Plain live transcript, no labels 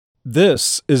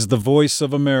This is the voice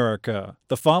of America.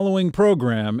 The following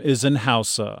program is in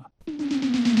Hausa.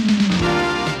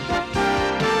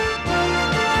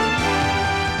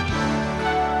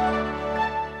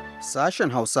 Sashen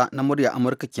Hausa na murya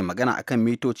Amurka ke magana akan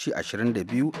mitoci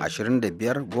 22,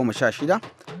 25, 16.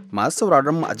 Masu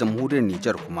sauraron mu a jamhuriyar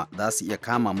Nijar kuma za su iya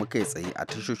kama mu kai tsaye a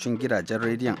tashoshin gidajen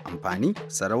rediyon amfani,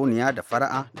 sarauniya da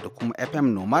fara'a da kuma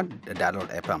FM Nomad da Dalol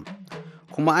FM.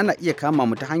 Kuma ana iya kama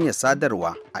mu ta hanyar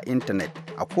sadarwa a intanet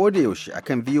a kodayaushe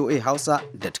akan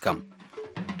voahausa.com.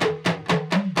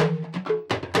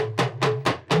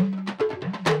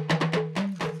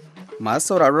 Masu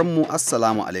sauraron mu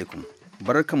Assalamu alaikum.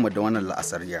 Barkanmu da wannan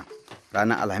la'asariya.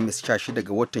 Ranar Alhamis 16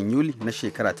 ga watan Yuli na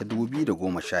shekara ta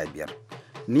 2015.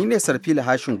 Ni ne Sarfila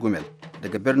Hashin Gumel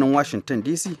daga birnin Washington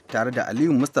DC tare da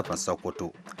Aliyu Mustapha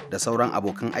Sokoto da sauran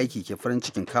abokan aiki ke farin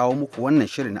cikin kawo muku wannan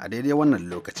shirin a daidai wannan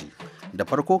lokaci. Da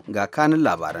farko ga kanin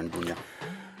labaran duniya.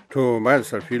 To, Malam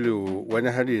Sarfilu, wani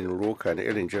harin roka na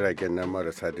irin jiragen nan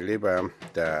marasa direba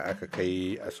da aka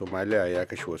kai a Somalia ya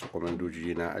kashe wasu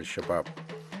kwamandoji na Al-Shabaab.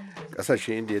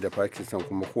 Kasashen Indiya da Pakistan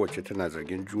kuma kowace tana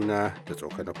zargin juna da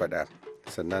tsokana fada.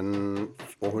 Sannan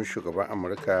tsohon shugaban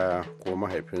Amurka ko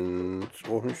mahaifin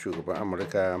tsohon shugaban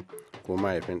Amurka ko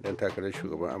mahaifin ɗan takarar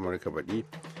shugaban Amurka baɗi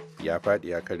ya faɗi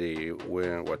ya kare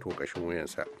wato ƙashin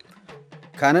wuyansa.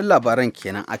 Kanin labaran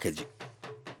kenan aka ji.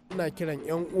 Ina kiran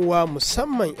 'yan uwa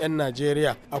musamman 'yan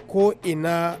Najeriya a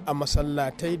ko'ina a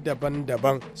masallatai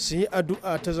daban-daban su yi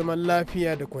addu'a ta zaman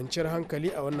lafiya da kwanciyar hankali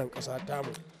a wannan ƙasa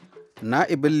tamu.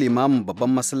 Na'ibin limamin babban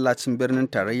masallacin birnin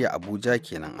tarayya Abuja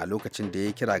kenan a lokacin da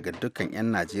ya kira ga dukkan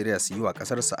 'yan Najeriya su yi wa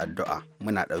ƙasarsa addu'a.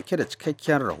 Muna ɗauke da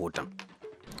cikakken rahoton.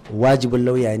 Wajibin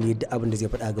lauya ne da abin da zai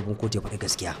faɗa gaban kotu ya faɗi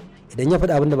gaskiya. Idan ya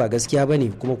faɗa abin da ba gaskiya ba ne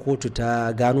kuma kotu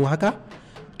ta gano haka,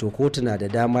 to kotu na da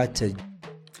dama ta.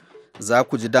 Za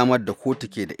ku ji damar da kotu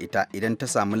ke da ita idan ta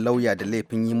samu lauya da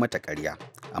laifin yi mata ƙarya.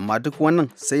 Amma duk wannan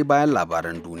sai bayan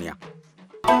labaran duniya.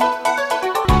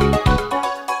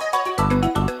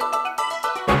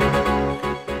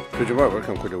 To jama'a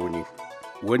barkanku da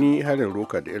wani harin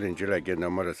roka da irin jiragen na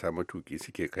marasa matuki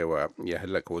suke kaiwa ya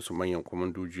halaka wasu manyan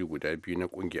kwamandoji guda biyu na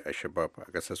kungiyar Al-Shabaab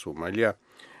a ƙasar Somalia,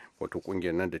 wato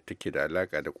kungiyar nan da take da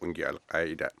alaka da kungiyar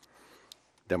Al-Qaida.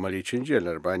 Da maricin jiya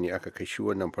laraba ne aka kai shi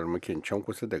wannan farmakin can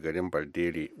kusa da garin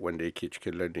Bardere wanda yake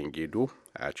cikin lardin Gedo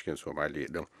a cikin Somalia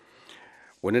din.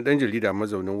 Wani dan jarida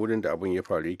mazaunin wurin da abun ya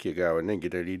faru yake ga wannan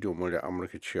gidan rediyo murya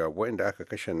Amurka cewa waɗanda aka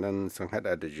kashe nan sun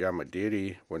hada da Jama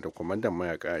Dere wanda kwamandan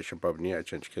mayaka Shabab ne a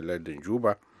can cikin lardin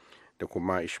Juba da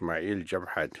kuma Ismail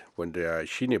Jabhad wanda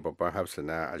shine babban hafsa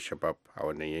na Al-Shabab a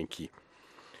wannan yanki.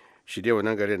 Shi dai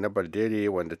wannan garin na Baldere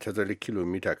wanda tazarar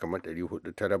kilomita kamar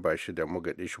 400 ta raba shi da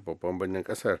Mogadishu babban birnin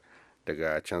kasar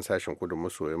daga can sashen kudu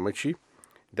maso yammaci,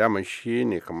 daman shi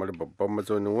ne kamar babban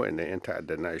mazaunin waɗannan 'yan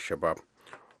ta'adda na Al-Shabab.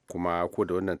 Kuma ko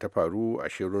da wannan ta faru a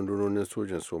rundunonin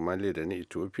sojin Somalia da na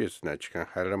Ethiopia suna cikin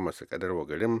harin masu kadarwa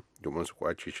garin domin su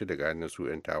kwace shi daga hannun su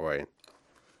 'yan tawayen.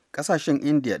 Kasashen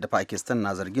India da Pakistan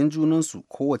na zargin junansu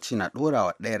kowace na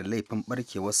ɗorawa ɗayar laifin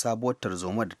barkewar sabuwar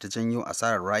tarzoma da ta janyo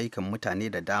asarar rayukan mutane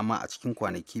da dama a cikin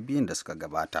kwanaki biyun da suka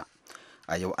gabata.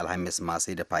 A yau Alhamis ma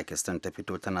sai da Pakistan ta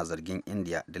fito tana zargin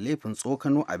India da laifin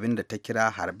tsokano abin da ta kira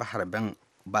harbe-harben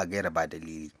ba gaira ba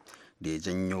dalili. Da ya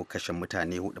janyo kashe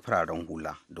mutane 4 fararen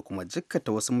hula da kuma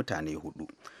jikkata wasu mutane 4.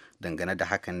 Dangane da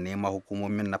hakan ne ma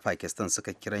hukumomin na Pakistan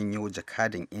suka kiranyo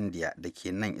jakadin India da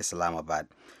ke nan Islamabad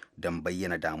don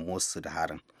bayyana damuwarsu da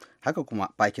harin. Haka kuma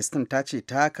Pakistan ta ce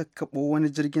ta kakkaɓo wani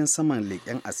jirgin saman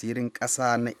leƙen asirin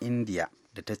ƙasa na India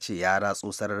da ta ce ya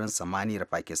ratso sararin samaniyar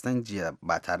Pakistan jiya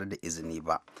ba tare da izini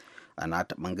ba. A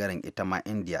nata bangaren ita ma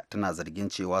India tana zargin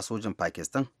cewa sojin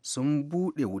Pakistan sun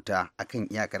buɗe wuta akan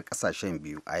iyakar ƙasashen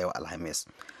biyu a yau Alhamis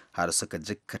har suka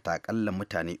jikkata akalla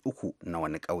mutane 3 na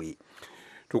wani ƙauye.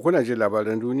 To kuna ji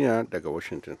labaran duniya daga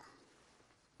Washington.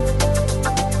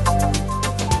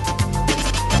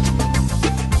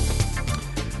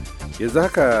 Yanzu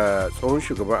haka tsohon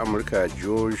shugaban Amurka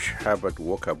George Herbert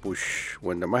Walker Bush,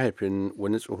 wanda mahaifin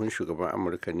wani tsohon shugaban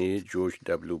Amurka ne George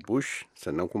W. Bush,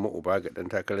 sannan kuma uba ga ɗan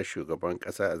takarar shugaban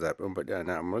ƙasa a zaben baɗi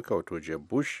na Amurka wato Jeb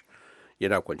Bush,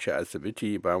 yana kwance a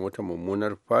asibiti bayan wata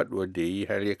mummunar faɗuwar da ya yi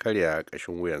har ya karya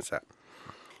ƙashin wuyansa.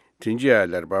 Tun jiya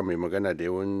laraba mai magana da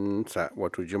yawansa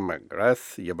wato Jim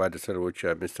McGrath ya ba da sanarwar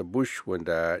cewa Mr. Bush,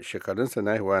 wanda shekarunsa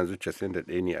na haihuwa yanzu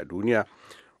 91 ne a duniya,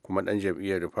 kuma ɗan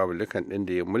jam'iyyar Republican ɗin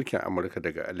da ya mulkin Amurka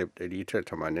daga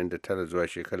 1989 zuwa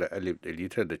shekarar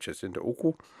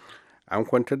 1993, an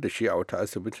kwantar da shi a wata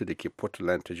asibiti da ke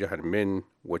Portland ta jihar Maine,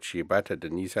 wacce ba ta da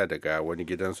nisa daga wani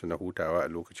gidansu na hutawa a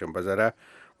lokacin bazara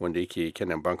wanda yake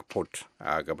Kennebunk Port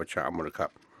a gabacin Amurka.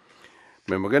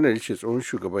 mai magana ya ce tsohon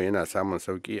shugaban yana samun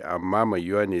sauki amma mai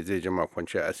yiwuwa ne zai jima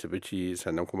kwance a asibiti,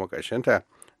 sannan kuma ta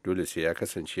dole sai ya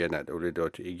kasance yana daure da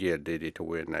wata igiyar daidaita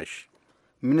wuyan nashi.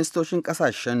 Ministocin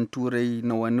kasashen turai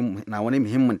na wani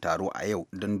muhimmin taro a yau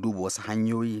don duba wasu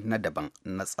hanyoyi na daban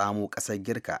na tsamo kasar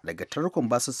girka daga tarkon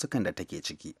basussukan da take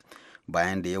ciki,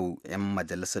 bayan da yau 'yan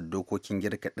majalisar dokokin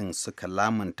girka din suka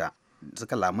lamunta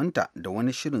da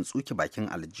wani shirin tsuke bakin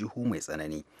aljihu mai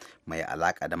tsanani mai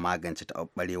alaka da magance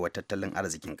taɓarɓarewar tattalin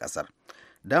arzikin ƙasar.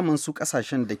 Daman su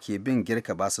ƙasashen da ke bin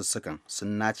girka basussukan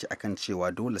sun nace akan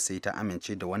cewa dole sai ta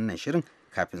amince da wannan shirin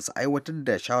kafin su aiwatar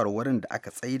da shawarwarin da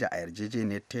aka tsaida a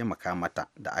yarjejeniyar taimaka mata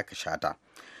da aka shata.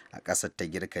 A ƙasar ta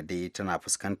girka dai tana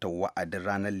fuskantar wa'adin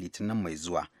ranar litinin mai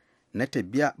zuwa na ta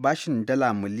biya bashin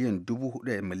dala miliyan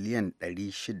 4 miliyan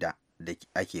 600 da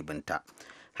ake binta.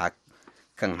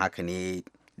 Kan haka ne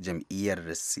jam'iyyar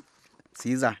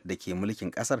Siza da ke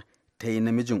mulkin ƙasar ta yi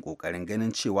namijin ƙoƙarin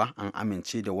ganin cewa an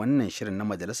amince da wannan shirin na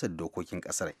majalisar dokokin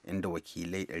ƙasar, inda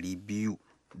wakilai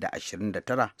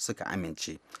 229 suka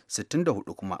amince,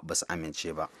 64 kuma ba su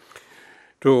amince ba.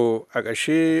 To a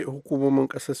ƙarshe hukumomin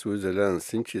ƙasar Switzerland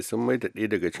sun ce sun maida ɗaya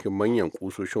daga cikin manyan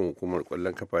ƙusoshin hukumar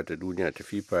ƙwallon kafa ta duniya ta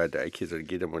FIFA da ake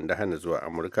zargi da mundahana zuwa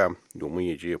Amurka domin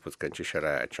ya je ya fuskanci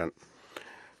shari'a a can.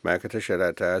 Ma'aikatar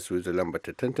shari'a ta Switzerland ba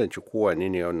ta tantance kowane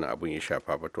ne wannan abun ya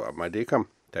shafa ba, to amma dai kam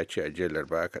ta ce a jiya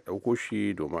Laraba aka ɗauko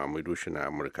shi domin a maido shi na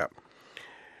Amurka.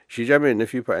 Shi jami'in na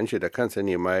FIFA an ce da kansa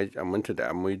ne ma ya aminta da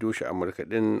an maido shi Amurka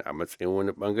din a matsayin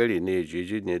wani bangare ne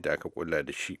yarjejeniyar da aka kulla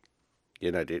da shi.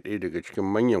 Yana da ɗaya daga cikin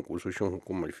manyan kusoshin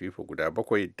hukumar FIFA guda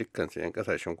 7 dukkansu 'yan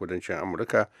kasashen kudancin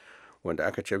Amurka wanda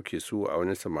aka cafke su a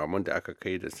wani samamun da aka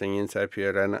kai da sanyin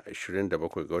safiyar ranar 27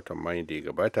 ga watan Mayu da ya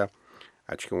gabata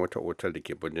a cikin wata otal da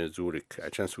ke birnin Zurich a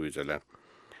can Switzerland.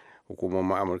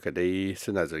 Hukumomin Amurka dai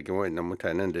suna zargin waɗannan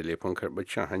mutanen da laifin karɓar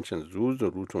cin hancin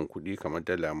zuzurutun kuɗi kamar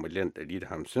dala miliyan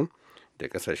 150 da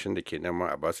ƙasashen da ke nema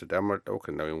a basu damar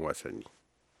ɗaukar nauyin wasanni.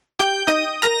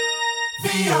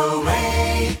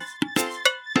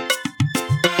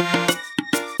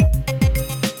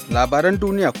 Labaran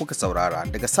duniya kuka saurara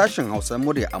daga sashen Hausa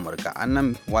murya Amurka a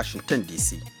nan Washington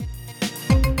DC.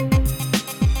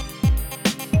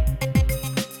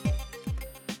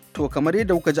 To kamar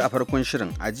yadda kuka ji a farkon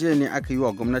shirin, a jiya ne aka yi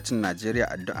wa gwamnatin Najeriya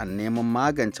addu'ar neman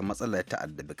magance matsalar ta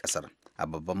addabi kasar a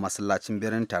babban masallacin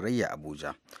birnin tarayya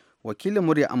Abuja. Wakilin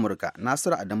murya Amurka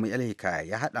Nasiru Adamu Hikaya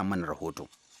ya haɗa mana rahoto.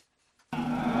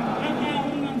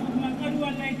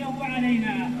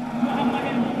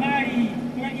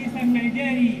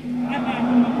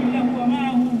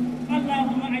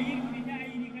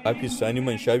 Hafiz Sani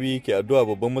Manshabi ke addu'a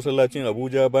babban masallacin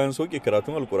Abuja bayan sauke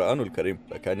karatun Alkur'anul Karim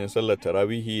tsakanin sallar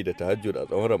tarawihi da tahajjud a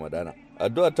tsawon Ramadana.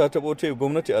 Addu'a ta tabo ta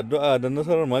gwamnati addu'a don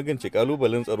nasarar magance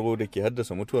kalubalen tsaro da ke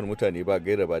haddasa mutuwar mutane ba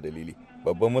gaira ba dalili.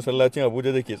 Babban masallacin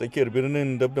Abuja da ke tsakiyar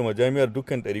birnin dab da majami'ar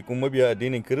dukkan ɗarikun mabiya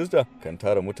addinin Kirista kan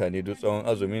tara mutane duk tsawon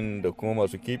azumin da kuma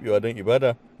masu keɓewa don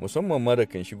ibada, musamman ma da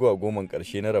kan shigo a goman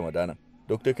ƙarshe na Ramadana.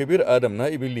 Dr. Kabir Adam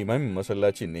na'ibin limamin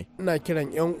masallacin ne. Ina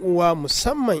kiran 'yan uwa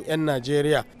musamman 'yan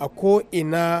Najeriya a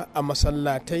ko'ina a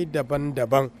masallatai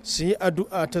daban-daban su yi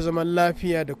addu'a ta zaman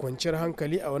lafiya da kwanciyar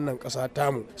hankali a wannan ƙasa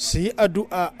tamu. Su yi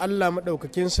addu'a Allah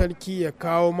maɗaukakin sarki ya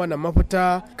kawo mana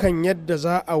mafita kan yadda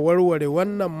za a warware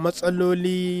wannan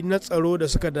matsaloli na tsaro da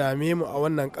suka dame mu a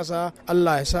wannan ƙasa.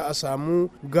 Allah ya sa a samu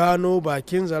gano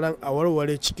bakin zaren a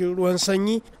warware cikin ruwan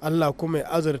sanyi. Allah kuma ya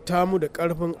azurta mu da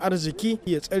ƙarfin arziki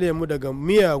ya tsare mu daga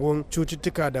miyagun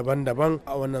cututtuka daban-daban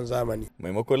a wannan zamani.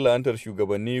 Maimakon la'antar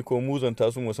shugabanni ko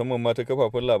muzanta su musamman mata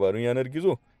kafafen labarun yanar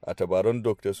gizo, a tabaron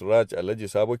Dr. Suraj Alhaji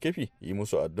Sabo Kefi yi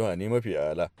musu addu'a ne mafi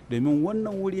ala. Domin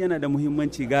wannan wuri yana da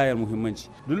muhimmanci, gayar muhimmanci.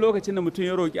 Duk lokacin da mutum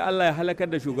ya roki Allah ya halakar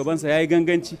da shugabansa ya yi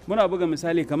ganganci. Muna buga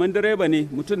misali kamar direba ne,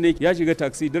 mutum ne ya shiga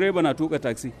taxi, direba na tuka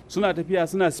taxi, suna tafiya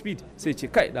suna speed sai ce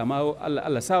kai da ma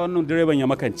Allah sa wannan direban ya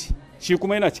makanci. Shi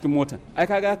kuma yana cikin mota, ai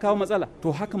kaga ya kawo matsala.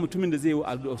 To haka mutumin da zai yi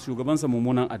addu'a shugabansa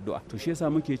mummunan addu'a. To shi yasa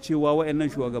muke cewa wayannan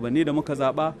shugabanni da muka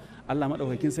zaba Allah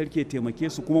madaukakin sarki ya taimake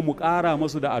su kuma mu ƙara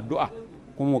musu da addu'a,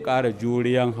 kuma mu ƙara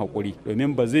juriyan haƙuri,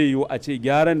 domin ba zai yiwu a ce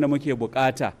gyaran da muke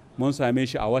bukata mun same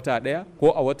shi a wata ɗaya ko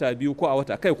a wata biyu ko a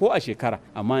wata kai ko a shekara,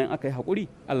 amma in aka yi haƙuri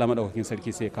Allah madaukakin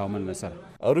sarki sai ya kawo mana nasara.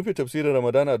 A rufe tafsirin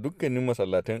Ramadana dukkanin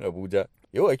masallatan Abuja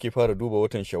yau ake fara duba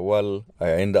watan Shawwal a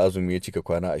yayin da azumi ya cika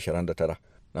kwana 29.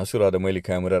 Nasiru da Maili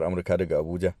kayan murar Amurka daga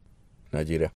Abuja,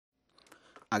 Najeriya.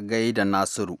 A gaida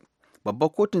Nasiru, babbar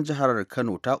kotun jihar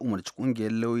Kano ta umarci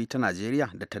kungiyar lauyoyi ta Najeriya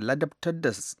da ta ladabtar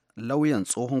da lauyan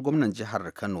tsohon gwamnan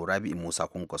jihar Kano Rabi'u Musa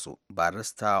Kwankwaso,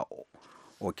 barista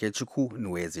Okechukwu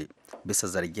Nweze, bisa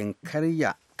zargin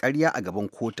karya a gaban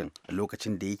kotun a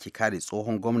lokacin da yake kare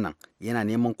tsohon gwamnan yana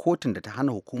neman kotun da ta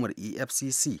hana hukumar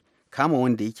EFCC kama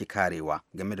wanda yake karewa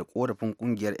game da korafin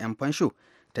kungiyar 'yan fansho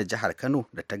ta jihar Kano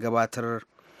da ta gabatar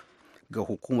ga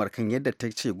hukumar kan yadda ta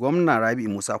ce gwamna Rabi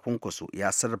Musa Kwankwaso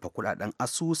ya sarrafa kudaden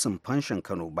asusun fanshon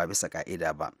Kano ba bisa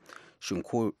ka'ida ba.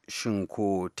 Shin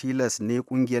ko tilas ne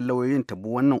kungiyar lauyoyin ta bi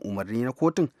wannan umarni na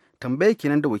kotun? Tambaye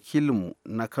kenan da wakilinmu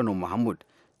na Kano Muhammad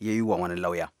ya yi wa wani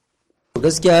lauya.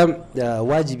 Gaskiya da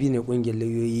wajibi ne kungiyar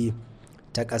lauyoyi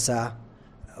ta ƙasa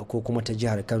ko kuma ta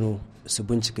jihar Kano su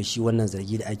bincika shi wannan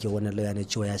zargi da ake wannan lauya na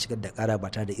cewa ya shigar da ƙara ba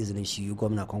tare da izinin shi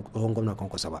tsohon gwamna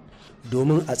Kwankwaso ba.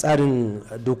 Domin a tsarin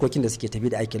dokokin da suke tafi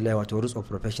da aikin lauya wato rules of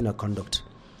professional conduct,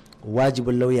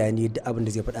 wajibin lauya ne duk abin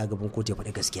da zai faɗa gaban kotu ya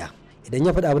faɗi gaskiya. Idan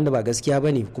ya faɗi abin da ba gaskiya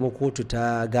ba ne kuma kotu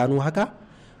ta gano haka,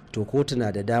 to kotu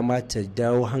na da dama ta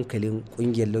dawo hankalin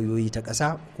kungiyar lauyoyi ta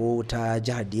ƙasa ko ta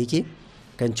jihar da yake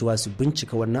kan cewa su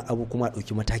bincika wannan abu kuma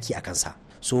ɗauki mataki a kansa.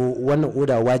 So wannan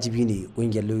oda wajibi ne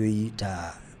kungiyar lauyoyi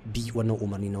ta bi wannan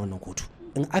umarni na wannan kotu.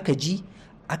 In aka ji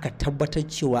aka tabbatar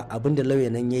cewa abin da lauya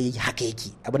nan ya yi haka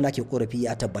yake, abin da ake korafi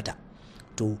ya tabbata,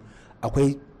 to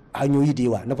akwai hanyoyi da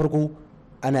yawa. Na farko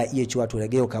ana iya cewa to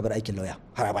daga yau ka bar aikin lauya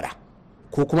har abada,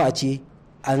 ko kuma a ce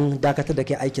an dakatar da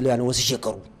kai aikin lauya na wasu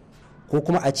shekaru, ko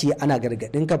kuma a ce ana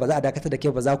gargadin ka ba za a dakatar da kai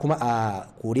ba za kuma a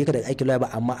kore ka daga aikin lauya ba,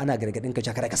 amma ana gargadin ka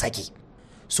kada ka sake.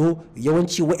 So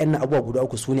yawanci waɗannan abubuwa guda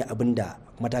uku su ne abin da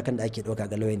matakan da ake ɗauka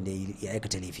ga lauyan da ya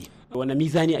aikata laifi. Wani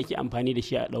mizani ake amfani da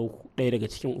shi a ɗaya daga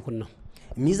cikin ukun nan?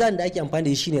 Mizani da ake amfani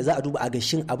da shi ne za a duba a ga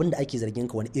shin abin da ake zargin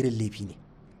ka wani irin laifi ne.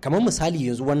 Kamar misali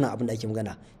yanzu wannan abin da ake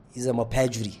magana ya zama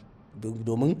perjury,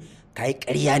 domin ka yi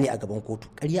ƙarya ne a gaban kotu.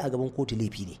 Ƙarya a gaban kotu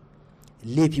laifi ne,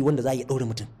 laifi wanda za a iya ɗaure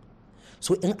mutum.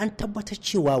 So in an tabbatar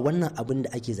cewa wannan abin da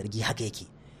ake zargi haka yake,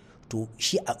 to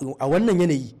shi a wannan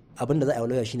yanayi abin da za a yi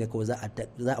lauya shine kawai za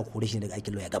a kore shi daga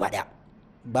aikin lauya gaba daya.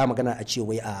 Ba magana a ce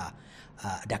wai a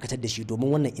dakatar da shi, domin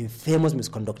wannan infamous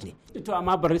misconduct ne. To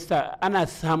amma barista, ana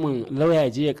samun lauya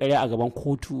je ya karya a gaban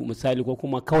kotu misali, ko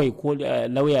kuma kawai ko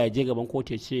lauya je gaban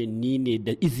kotu ya ce ni ne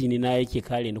da izini na yake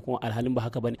kare ni, kuma alhalin ba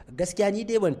haka bane? Gaskiya ni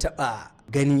dai ban taba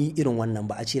gani irin wannan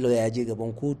ba, a ce lauya ya je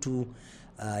gaban kotu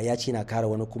ya ce na kare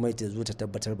wani kuma ita zo ta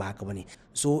tabbatar ba haka bane.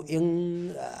 So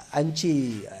in an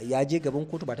ce ya je gaban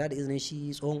kotu ba tare da izinin shi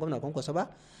tsohon gwamna Kwankwaso ba,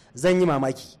 zan yi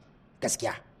mamaki,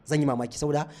 gaskiya zan yi mamaki,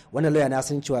 saboda wannan lauya na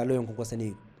san cewa lauyan Kwankwaso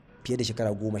ne fiye da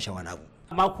shekara 10 wani abu.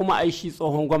 Amma kuma ai shi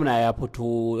tsohon gwamna ya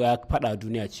fito ya faɗa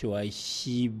duniya cewa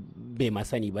shi bai ma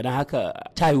sani ba, don haka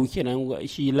ta yiwu kenan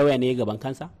shi lauya ne gaban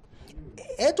kansa?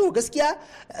 To gaskiya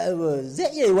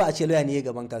zai iya yiwa a ce lauya ne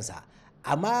gaban kansa,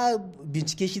 amma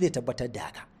bincike shi zai tabbatar da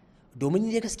haka. Domin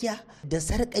ne gaskiya da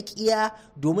sarƙaƙiya,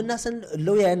 domin na san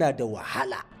lauya yana da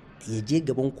wahala ya je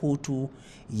gaban kotu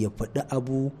ya faɗi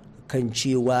abu kan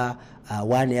cewa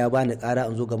wane ya bani ƙara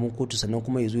an zo gaban kotu sannan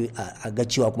kuma ya zo a ga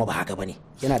cewa kuma ba haka bane.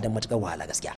 Yana da matuƙar wahala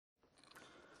gaskiya.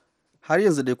 Har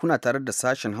yanzu dai kuna tare da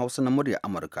sashen Hausa na murya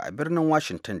Amurka a birnin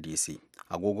Washington DC.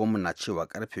 Agogonmu na cewa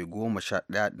karfe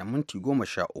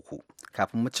 11:13.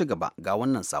 Kafin mu ci gaba ga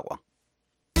wannan saƙon.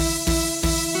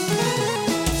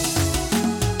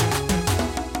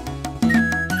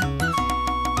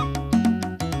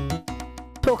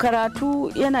 To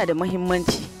karatu yana da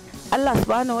muhimmanci. Allah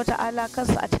subhanahu wata'ala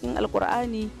kansa a cikin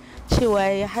Alkur'ani cewa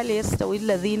ya hal yastawi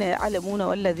allazina ya'lamuna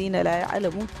wal ladzina la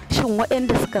ya'lamun, shin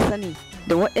waɗanda suka sani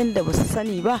da waɗanda ba su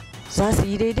sani ba za su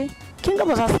yi daidai? Kin ga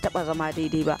ba za su taɓa zama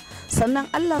daidai ba. Sannan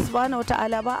Allah subhanahu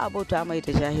wata'ala ba a bauta mai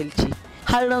da jahilci,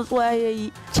 har rantsuwa ya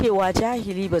yi cewa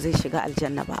jahili ba zai shiga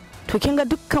aljanna ba. To kin ga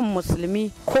dukkan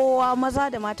musulmi, kowa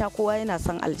maza da mata kowa yana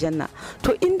son aljanna.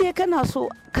 To in dai kana son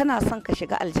ka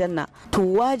shiga aljanna, to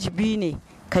wajibi ne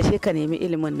ka je ka nemi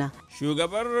ilimin nan.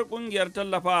 Shugabar kungiyar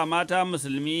tallafawa mata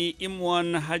musulmi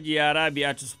Imwan Hajiya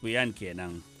Rabi'atu Sufyan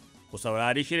kenan. Ku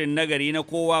saurari shirin nagari na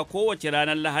kowa kowace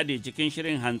ranar Lahadi cikin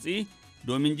shirin hantsi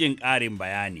domin jin ƙarin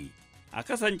bayani. A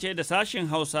kasance da sashin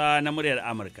Hausa na muryar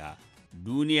Amurka.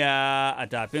 Duniya a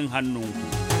tafin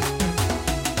hannunku.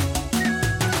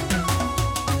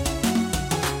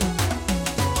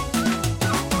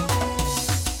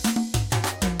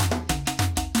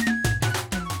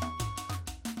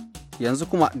 Yanzu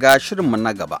kuma ga shirinmu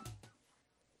na gaba.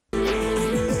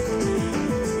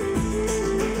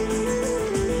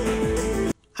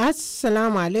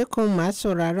 Assalamu alaikum masu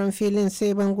sauraron filin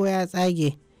sai bango ya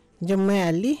tsage. Jummai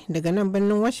Ali daga nan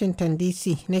birnin Washington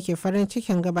DC nake farin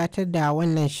cikin gabatar da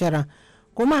wannan shirin.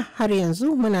 Kuma har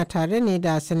yanzu muna tare ne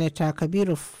da Sanata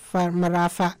Kabiru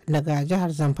Marafa daga jihar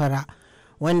Zamfara,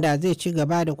 wanda zai ci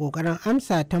gaba da ƙoƙarin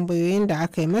amsa tambayoyin da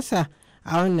aka yi masa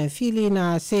a wannan fili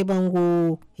na sai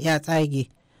bango ya tsage.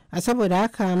 A saboda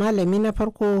haka malami na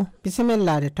farko,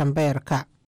 bismillah da tambayar ka.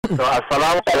 To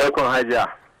assalamu alaikum hajiya.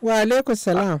 Wa alaikum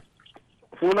salam.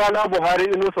 Suna na Buhari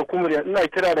Inusa Kumriya, ina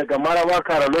kira daga Maraba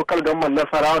Kara Local Government na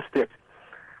Sarawa State.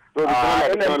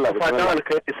 Ina fatan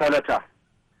alkai sanata.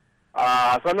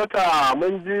 Sanata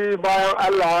mun ji bayan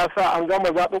Allah ya sa an gama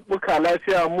zaɓuɓɓuka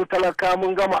lafiya, mu talaka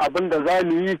mun gama abin da za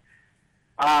mu yi.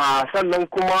 Sannan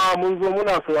kuma mun zo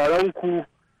muna sauraron ku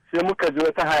sai muka ji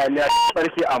wata hayaniya ta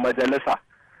barke a majalisa.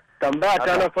 Tambaya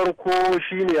ta na farko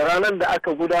shine ranar da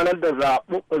aka gudanar da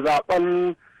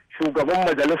zaben shugaban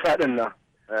majalisa din nan.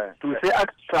 To sai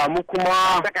aka samu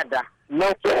kuma na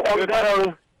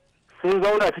ɓangaren sun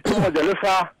zauna cikin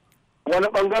majalisa, wani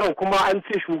ɓangaren kuma an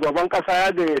ce shugaban ƙasa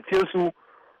ya gayyace su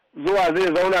zuwa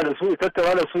zai zauna da su,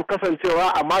 tattara da su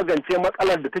kasancewa a magance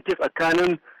matsalar da take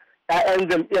tsakanin 'ya'yan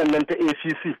jam'iyyar nan ta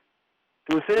APC.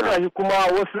 To sai ga kuma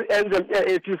wasu 'yan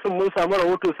jam'iyyar APC mun samu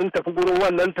rahoto sun tafi gurin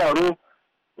wannan taro,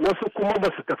 wasu kuma ba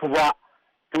su tafi ba.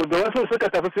 To da wasu suka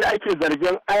tafi sai ake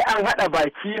zargin ai an haɗa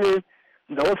baki ne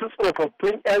da wasu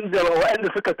tsofaffin 'yan jama'a waɗanda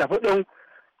suka tafi ɗin,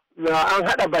 an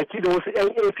haɗa baki da wasu 'yan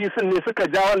APC ne suka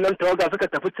ja wannan tawaga suka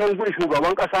tafi can gun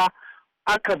shugaban ƙasa,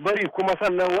 aka bari kuma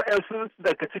sannan waɗansu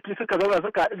daga ciki suka zauna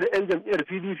suka haɗu da 'yan jam'iyyar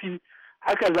PDP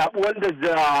aka zaɓi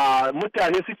wanda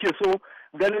mutane suke so,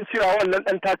 ganin cewa wannan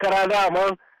ɗan takara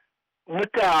dama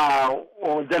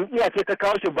jam'iyya ce ta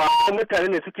kawo shi, ba mutane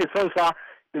ne suke son sa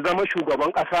ya zama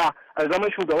shugaban ƙasa, a zama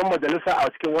shugaban majalisa a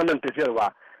cikin wannan tafiyar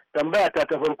ba. Tambaya ta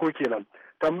farko kenan.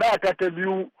 Tambaya ta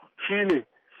biyu shine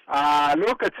a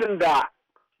lokacin da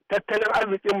tattalin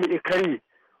arzikin mu ya karye,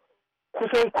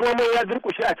 kusan komai ya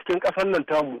durkushe a cikin ƙasar nan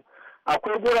tamu.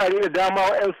 Akwai gurare da dama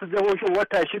waɗansu jihohin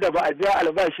wata 6 ba a biya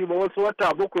albashi ba, wasu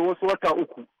wata 7, wasu wata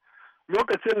 3.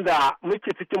 Lokacin da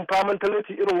muke cikin faman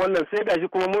talauci irin wannan sai gashi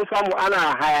kuma mun samu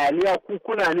ana hayaniya, ku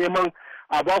kuna neman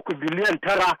a ba ku biliyan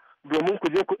 9 domin ku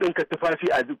je ku ɗinka tufafi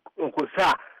a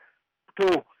kusa.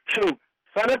 To shin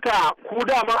sanata, ku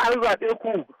dama an zaɓe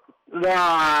ku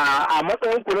a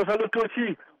matsayin ku na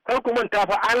sanatoci, kar ku manta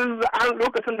fa an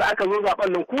lokacin da aka zo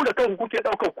zaben nan ku da kanku kuke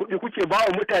ɗaukar kuɗi kuke ba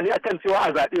wa mutane akan cewa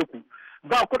a zaɓe ku,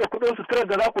 ba ku da kuɗin suturar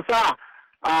da za ku sa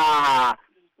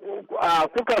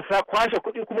kuka kwashe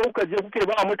kuɗi kuma kuka je kuke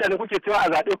ba wa mutane kuke cewa a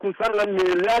zaɓe ku. Sannan me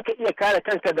za ka iya kare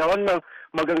kanka da wannan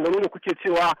maganganu da kuke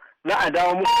cewa na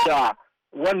adawa muku da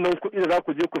wannan kuɗi da za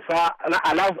ku je ku sa na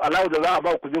alawu da za a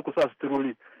ba ku je ku sa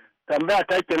suturori? Tambaya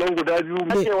ta kenan guda biyu.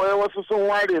 Ake wai wasu sun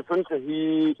ware sun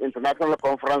tafi International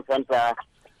Conference Center,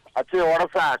 a cewar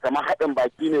sa kamar haɗin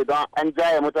baki ne don an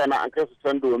jaye mutane an kai su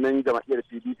can domin jam'iyyar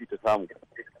PDP ta samu.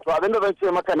 To abinda zan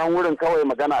ce maka nan wurin kawai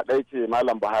magana ɗaya ce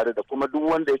Malam Buhari da kuma duk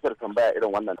wanda yake tambaya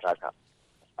irin wannan taka.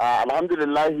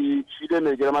 Alhamdulillahi shi dai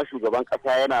mai girma shugaban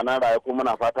ƙasa yana nan raye kuma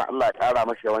muna fatan Allah ya ƙara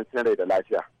mashi yawancin rai da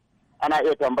lafiya. Ana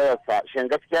iya tambayar sa shin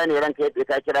gaskiya ne ranka yadda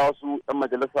ka kira wasu ɗan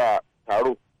majalisa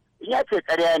taro? In ya ce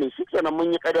ƙarya ne shi kenan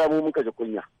mun yi ƙarya mu muka ji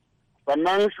kunya.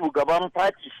 Sannan shugaban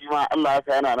fati shi ma Allah ya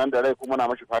sa yana nan da rai kuma na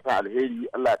mashi fatan alheri,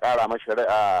 Allah ya ƙara mashi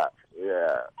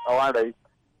tsawon rai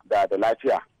da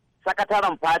lafiya.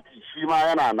 Sakataren fati shi ma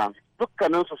yana nan,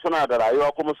 dukkaninsu suna da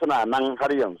rayuwa kuma suna nan har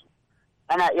yanzu.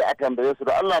 Ana iya a tambaye su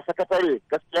da Allah sakatare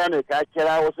gaskiya ne ka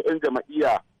kira wasu 'yan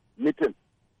jama'iyya mitin.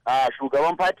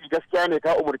 Shugaban fati gaskiya ne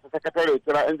ka umarci sakatare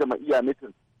kira 'yan jama'iyya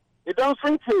mitin. Idan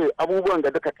sun ce abubuwan da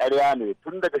duka ƙarya ne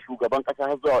tun daga shugaban ƙasa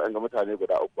har zuwa waɗanda mutane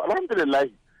guda 3,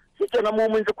 alhamdulillahi shi kenan mu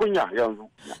mun ji kunya yanzu.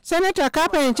 Sanata, ka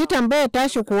fahimci tambayar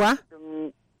tashi kuwa?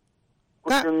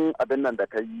 Kudin abin nan da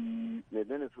ka yi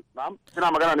menene su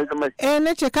kina magana ne mai?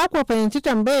 Na ce ka kuwa fahimci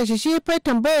tambayar shi fa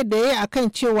tambayar da yayi akan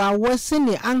cewa wasu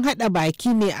ne an haɗa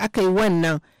baki ne aka yi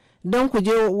wannan don ku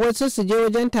je wasu su je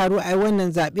wajen taro a yi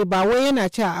wannan zaɓe, ba wai yana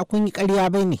cewa a kun yi ƙarya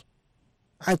ba ne.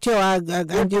 A cewa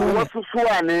an je wasu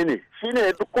suwa ne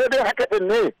shine duk ko dai haka din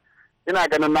ne ina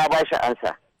ganin na bashi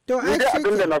ansa. Ni dai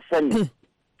abin da na sani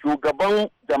shugaban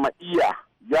jama'iyya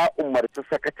ya umarci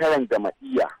sakataren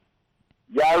jama'iyya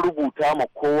ya rubuta ma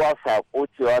kowa sako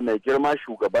cewa mai girma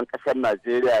shugaban ƙasar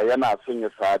Najeriya yana son ya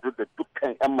sadu da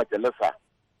dukkan 'yan majalisa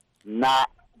na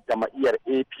jama'iyyar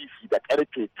APC da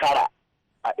karfe 9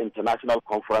 a International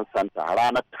Conference Center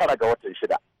ranar 9 ga watan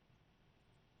 6.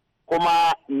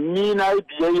 Kuma ni na yi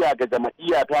biyayya ga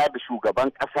jama'iyyata da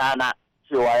shugaban ƙasa na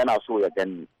cewa yana so ya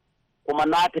ganni. Kuma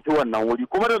na tafi wannan wuri,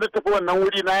 kuma da tafi wannan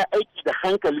wuri na yi aiki da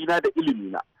hankali na da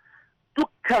ilimi na.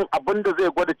 Dukkan abin da zai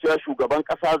gwada cewa shugaban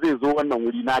ƙasa zai zo wannan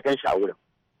wuri na gan shi a wurin.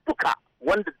 Duka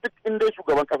wanda duk inda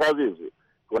shugaban ƙasa zai zo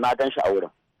to na gan shi a wurin.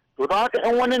 To don haka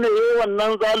in wani ne ya yi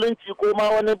wannan zalunci ko ma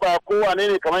wani ba kowane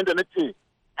ne kamar da na ce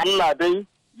Allah dai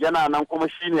yana nan kuma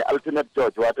shine ultimate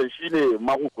judge, wato shine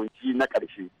mahukunci na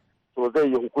ƙarshe. To zai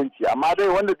yi hukunci, amma dai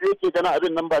wanda da yake gana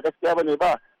abin nan ba gaskiya bane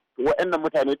ba, to waɗannan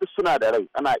mutane duk suna da rai,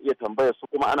 ana iya tambayar su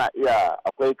kuma ana iya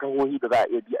akwai kahohi da za a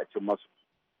iya bi a cin masu.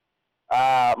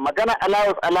 magana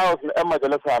allowance na 'yan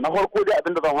majalisa na farko dai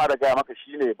abinda zan fara gaya maka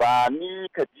shine ba ni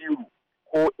Kabiru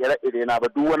ko ire-ire na ba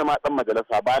duk wani ma dan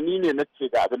majalisa ba ni ne nace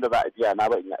ga abinda za a biya na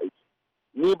ba in yi aiki.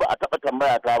 Ni ba a taba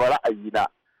tambaya ta ba ra'ayi na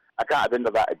akan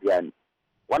abinda za a biya ni.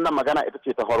 Wannan magana ita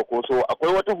ce ta farko. So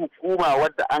akwai wata hukuma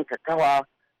wadda an ka kawa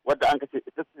wadda an ka ce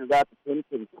ita ce za ta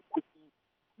tantance kuɗi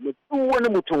na duk wani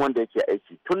mutum wanda yake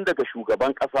aiki tun daga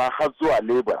shugaban ƙasa har zuwa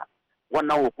lebura.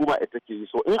 Wannan hukuma ita ke yi.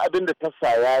 So in abin da ta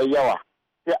sa ya yi yawa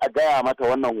sai a gaya mata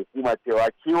wannan hukuma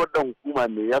cewa ke wannan hukuma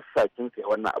me yasa kin kai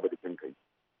wannan abu da kin kai.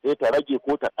 Sai ta rage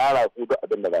ko ta ƙara ko duk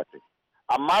abin da za ta yi.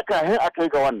 Amma kafin a kai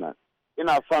ga wannan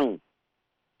ina son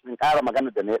in ƙara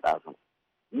magana da na yi ɗazu.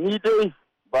 Ni dai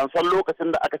ban san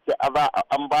lokacin da aka ce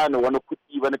an bani wani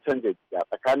kuɗi ba na canja a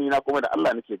tsakanina kuma da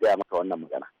Allah nake gaya maka wannan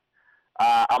magana.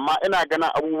 Amma ina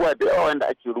ganin abubuwa da yawa wanda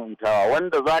ake rubutawa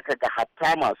wanda za ka ga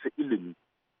hatta masu ilimi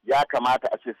ya kamata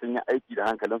a ce sun yi aiki da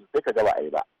hankalinsu sai ka ga ba a yi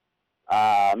ba.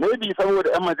 Maybe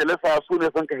saboda 'yan majalisa su ne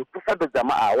sun kai kusa da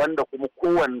jama'a wanda kuma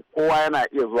kowa yana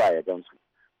iya zuwa ya gansu.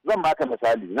 Zan baka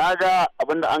misali, na ga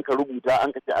abin da an ka rubuta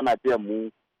an ka ce ana biyan mu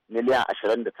miliyan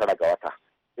 29 ga wata.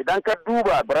 Idan ka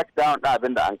duba breakdown ɗin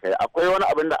abin da an kai, akwai wani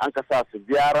abin da an ka sa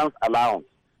severance allowance.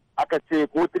 Aka ce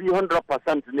ko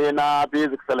 300% ne na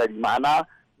basic salary, ma'ana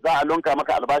za a lunka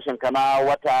maka albashin ka na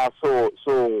wata so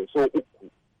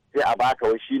uku sai a baka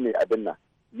wai shine abin nan.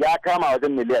 Ya kama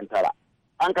wajen miliyan 9.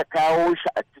 An ka kawo shi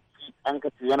a ciki an ka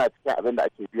ce yana cikin abin da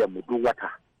ake biyan mu duk wata.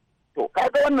 To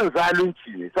kaga wannan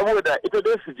zalunci ne saboda ita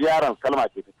dai severance kalma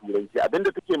ce ta turanci, abin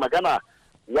da take magana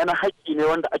wani haƙƙi ne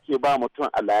wanda ake ba mutum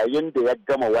a yayin da ya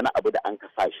gama wani abu da an ka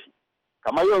sa shi.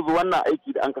 Kamar yanzu wannan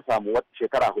aiki da an ka samu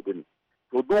shekara 4 ne.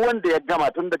 To duk wanda ya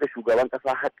gama tun daga shugaban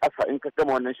ƙasa har ƙasa in ka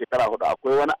gama wannan shekara 4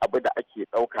 akwai wani abu da ake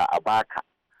ɗauka a baka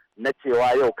na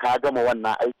cewa yau ka gama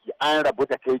wannan aiki an rabu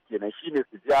da kai kenan shine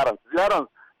severance. Severance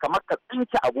kamar ka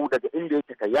tsinke abu daga inda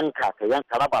yake ka yanka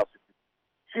raba su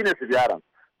shine severance.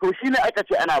 To shine aka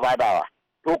ce ana badawa.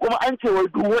 To kuma an ce wai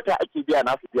duk wata ake biya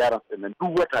nasu severance din nan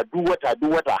duk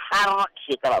wata har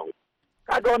shekara 4.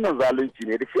 Kaga wannan zalunci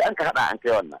ne da shi an ka hada an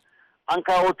kai wannan. An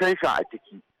kawo tension a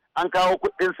ciki, an kawo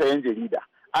kuɗin sayan jarida,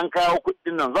 an kawo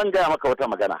kuɗin nan zan gaya maka wata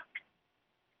magana.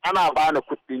 Ana bani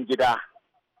kuɗin gida.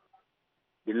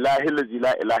 Billahi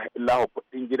la ilaha illahu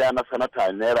kuɗin gida na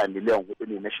sanata naira miliyan 4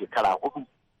 ne na shekara 4.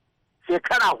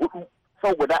 Shekara 4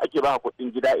 sau guda ake ba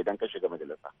kuɗin gida idan ka shiga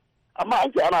majalisa. Amma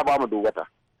an ce ana ba mu dogata.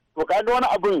 To kaga wani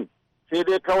abin sai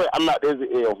dai kawai Allah ɗaya zai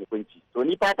iya hukunci. To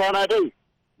ni fata na dai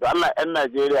da Allah 'yan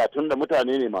Najeriya tunda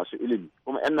mutane ne masu ilimi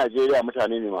kuma 'yan Najeriya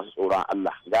mutane ne masu tsoron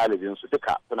Allah galibin su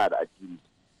duka suna da addini.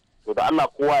 To da Allah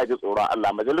kowa ya ji tsoron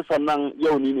Allah majalisar nan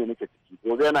yau ni ne nake ciki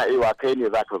gobe yana iya kai ne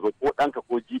zaka zo ko ɗanka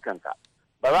ko jikanka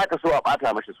ba za ka so a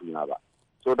ɓata mashi suna ba.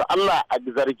 So da Allah a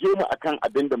zarge mu akan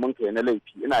abin da mun kai na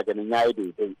laifi ina ganin yayi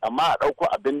daidai amma a ɗauko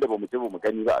abin da bamu ji bamu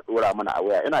gani ba a ɗora mana a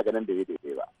waya ina ganin da yayi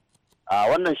daidai ba.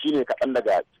 Wannan shine kaɗan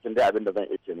daga cikin dai abin da zan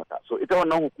iya ce maka. So ita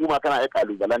wannan hukuma kana iya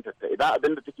kalubalantar ta idan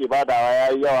abin da take badawa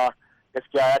yayi yawa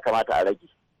gaskiya ya kamata a rage.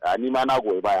 Ni ma na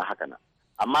goyi bayan haka nan.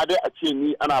 Amma dai a ce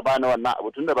ni ana bani wannan abu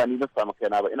tunda ba ni na samu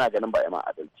kaina ba ina ganin ba ma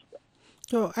adalci ba.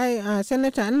 To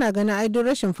sanata ina ganin ai duk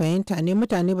rashin fahimta ne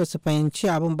mutane ba su fahimci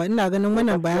abin ba ina ganin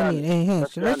wannan bayani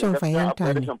rashin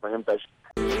fahimta ne.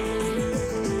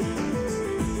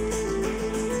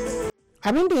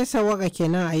 Abin da ya sawaka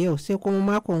kenan a yau sai kuma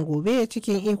makon gobe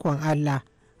cikin ikon Allah.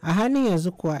 A halin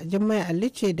yanzu kuwa Jummai Ali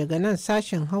ce daga nan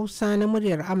sashen Hausa na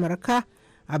muryar Amurka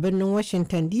a birnin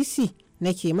Washington DC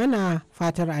nake mana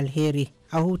fatar alheri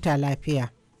a huta lafiya.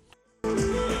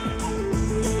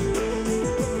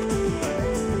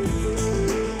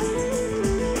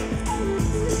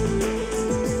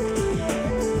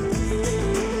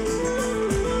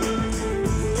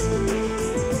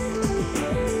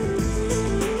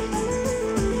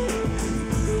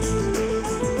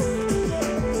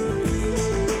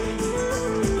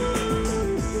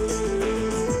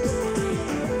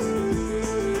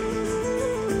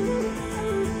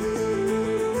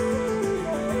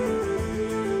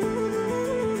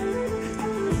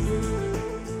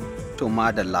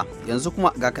 Madalla yanzu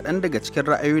kuma ga kaɗan daga cikin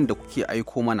ra'ayoyin da kuke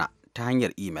aiko mana ta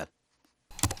hanyar imel.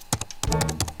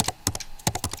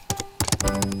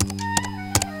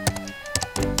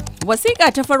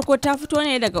 Wasiƙa ta farko ta fito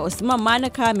ne daga Usman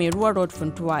Manuka mai ruwan road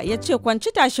funtuwa ya ce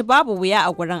kwanci tashi babu wuya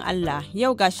a gurin Allah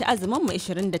yau gashi azumin mu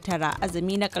 29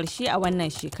 azumi na ƙarshe a wannan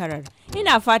shekarar.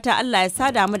 Ina fata Allah ya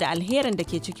sada mu da alherin da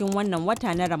ke cikin wannan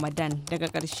wata na Ramadan. Daga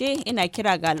ƙarshe ina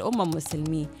kira ga al'umman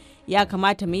musulmi ya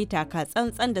kamata mu yi taka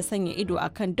tsantsan da sanya ido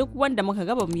akan duk wanda muka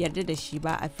ga ba mu yarda da shi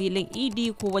ba a filin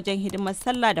idi ko wajen hidimar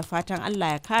sallah da fatan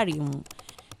Allah ya kare mu.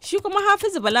 Shi kuma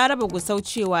Hafizu Balaraba Gusau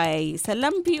cewa ya yi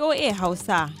salam BOA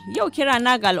Hausa, yau kira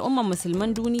na ga al'ummar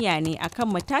musulman duniya ne akan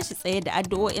mu tashi tsaye da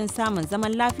addu'o'in samun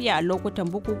zaman lafiya a lokutan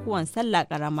bukukuwan sallah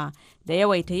karama da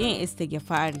yawaita yin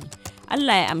istighfari.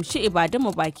 Allah ya amshi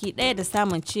ibadunmu baki ɗaya da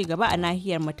samun ci gaba a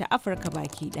nahiyar mu ta Afirka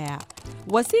baki ɗaya.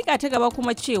 Wasiƙa ta gaba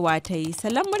kuma cewa ta yi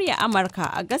salam murya Amurka,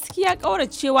 a gaskiya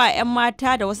ƙauracewa 'yan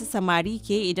mata da wasu samari ke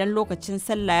yi idan lokacin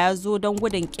sallah ya zo don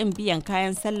gudun ƙin biyan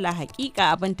kayan sallah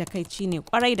hakika abin takaici ne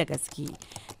kwarai da gaske.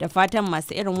 Da fatan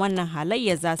masu irin wannan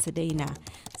halayya za su daina.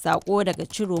 Sako daga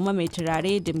Ciroma mai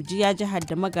turare Dimjiya jihar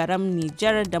da Magaram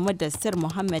Nijar da Mudassir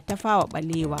Muhammad Tafawa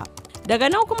Balewa. Daga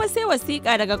nan kuma sai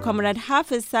wasiƙa daga Comrade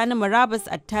Hafiz Sani Murabus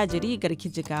Attajiri Garki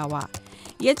Jigawa.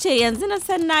 Ya ce yanzu na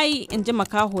san nayi, in ji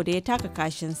makaho da ya taka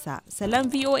kashinsa. Salam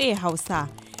VOA Hausa.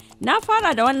 Na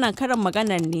fara da wannan karin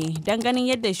maganar ne don ganin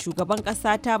yadda shugaban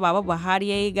ƙasa ta Baba Buhari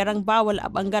ya yi garan bawul a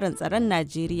ɓangaren tsaron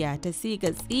Najeriya ta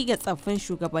tsiga tsaffin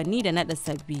shugabanni da naɗa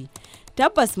sabbi.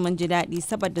 Tabbas mun ji daɗi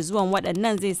saboda zuwan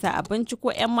waɗannan zai sa a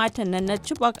binciko 'yan matan nan na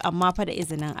Chibok amma fa da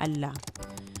izinin Allah.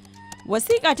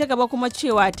 Wasiƙa ta gaba kuma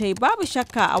cewa ta yi babu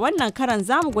shakka a wannan karan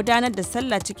za mu gudanar da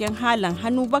sallah cikin halin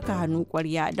hannu baka hannu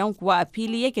ƙwarya don kuwa a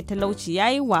fili yake talauci ya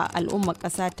yi wa al'ummar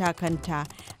ƙasa ta kanta.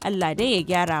 Allah dai ya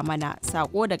gyara mana.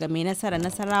 Saƙo daga mai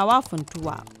Nasarawa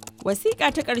Funtuwa.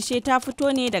 Wasiƙa ta ƙarshe ta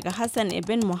fito ne daga Hassan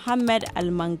ibn Muhammad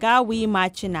Almangawi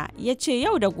Macina, ya ce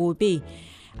yau da gobe.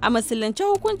 A musulunce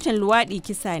hukuncin luwaɗi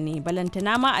kisa ne,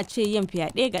 balantana ma a ce yin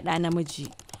fyaɗe ga ɗa namiji.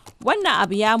 Wannan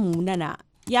abu ya munana.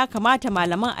 Ya kamata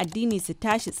malaman addini su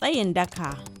tashi tsayin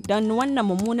daka don wannan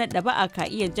mummunar ɗaba'a ka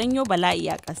iya janyo bala'i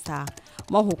a ƙasa.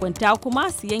 Mahukunta kuma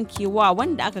su yanke wa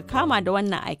wanda aka kama da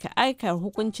wannan aika-aikar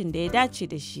hukuncin da ya dace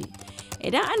da shi.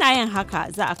 Idan ana yin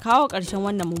haka za a kawo ƙarshen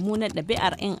wannan mummunar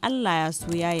ɗabi'ar in Allah ya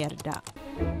so ya yarda.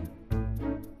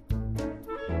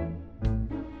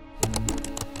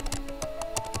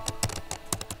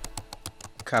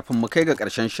 Kafin mu kai ga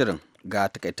ƙarshen shirin ga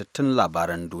takaitattun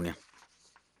labaran duniya.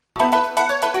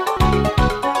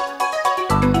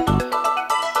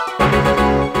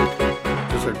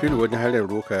 fil wani harin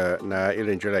roka na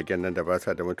irin jiragen nan da ba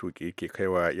sa da matuki ke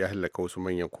kaiwa ya halaka wasu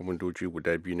manyan kwamandoji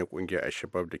guda biyu na kungiyar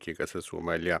al-shabab da ke kasar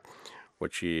somaliya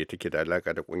wacce take da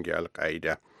alaka da kungiyar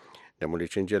al-qaida da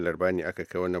mulicin jiyar larbani aka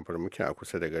kai wannan farmakin a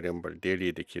kusa da garin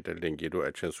baldere da ke da gedo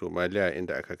a can somaliya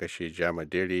inda aka kashe jama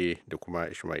dere da kuma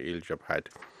ismail jabhad.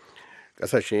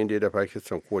 Kasashen India da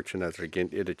Pakistan kowace na zargin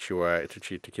ɗaya da cewa ita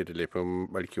ce take da laifin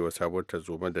barkewar sabuwar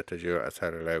tarzoma da ta jawo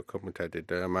asarar rayukan mutane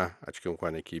da dama a cikin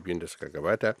kwanaki biyun da suka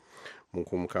gabata. Mun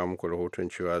kuma kawo muku rahoton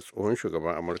cewa tsohon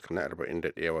shugaban Amurka na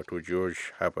 41 wato George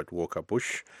Herbert Walker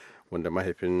Bush, wanda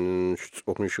mahaifin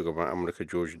tsohon shugaban Amurka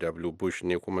George W. Bush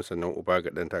ne kuma sannan uba ga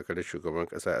ɗan takarar shugaban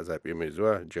ƙasa a zaɓe mai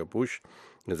zuwa Jeb Bush,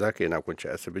 da zaka yana kunce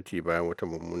asibiti bayan wata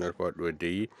mummunar faɗuwar da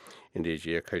yi inda ya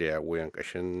je ya karya wuyan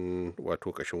ƙashin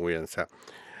wuyansa.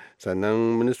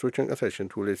 Sannan ministocin ƙasashen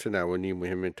turai suna wani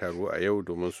muhimmin taro a yau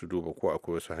domin su duba ko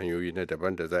akwai wasu hanyoyi na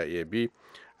daban da za a iya bi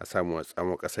a samu a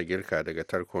tsamo ƙasa girka daga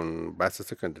tarkon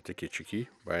basussukan da take ciki,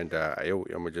 bayan da a yau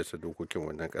 'yan majalisar dokokin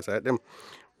wannan ƙasa ɗin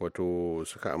wato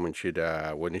suka amince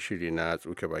da wani shiri na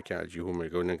tsuke bakin aljihu mai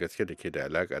gaunin gaske da ke da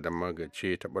alaƙa don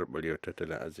magance taɓarɓarewar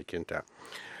tattalin arzikinta.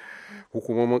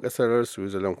 Hukumomin kasar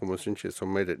Switzerland kuma sun ce sun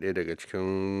mai da ɗaya daga cikin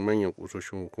manyan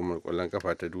kusoshin hukumar ƙwallon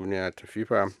kafa ta duniya ta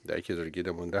FIFA da ake zargi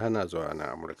da mundahana zuwa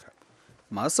na Amurka.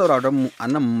 Masu sauraron mu a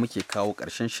nan muke kawo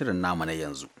ƙarshen shirin namu na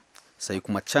yanzu. Sai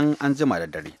kuma can an jima da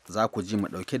dare za ku ji mu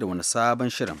ɗauke da wani sabon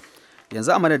shirin.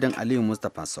 Yanzu a madadin Aliyu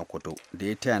Mustapha Sokoto da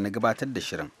ya taya na gabatar da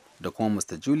shirin, da kuma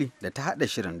Mr. Julie da ta haɗa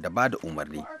shirin da ba da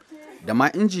umarni. Da ma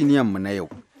injiniyan mu na yau,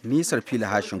 Nisar Fila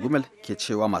Hashin Gumel ke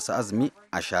cewa masu azumi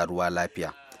a sha ruwa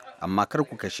lafiya. Amma kar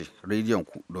ku kashe rediyon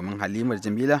ku domin Halimar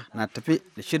Jamila na tafe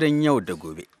da shirin yau da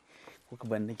gobe. Kuka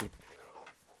ban nake